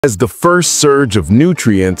As the first surge of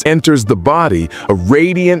nutrients enters the body, a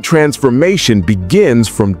radiant transformation begins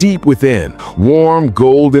from deep within. Warm,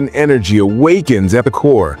 golden energy awakens at the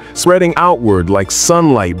core, spreading outward like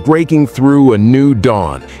sunlight breaking through a new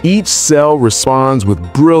dawn. Each cell responds with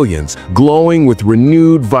brilliance, glowing with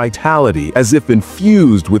renewed vitality as if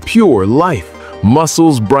infused with pure life.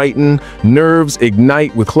 Muscles brighten, nerves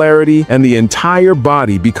ignite with clarity, and the entire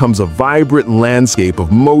body becomes a vibrant landscape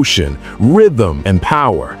of motion, rhythm, and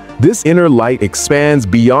power. This inner light expands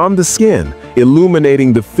beyond the skin,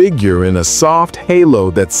 illuminating the figure in a soft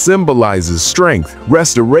halo that symbolizes strength,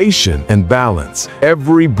 restoration, and balance.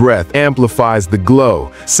 Every breath amplifies the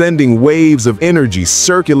glow, sending waves of energy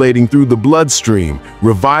circulating through the bloodstream,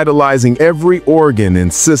 revitalizing every organ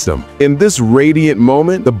and system. In this radiant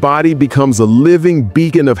moment, the body becomes a living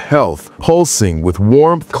beacon of health, pulsing with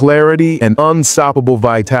warmth, clarity, and unstoppable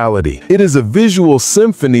vitality. It is a visual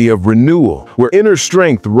symphony of renewal, where inner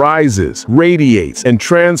strength rises, radiates, and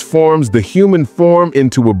transforms the human form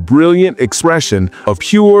into a brilliant expression of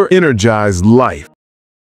pure, energized life.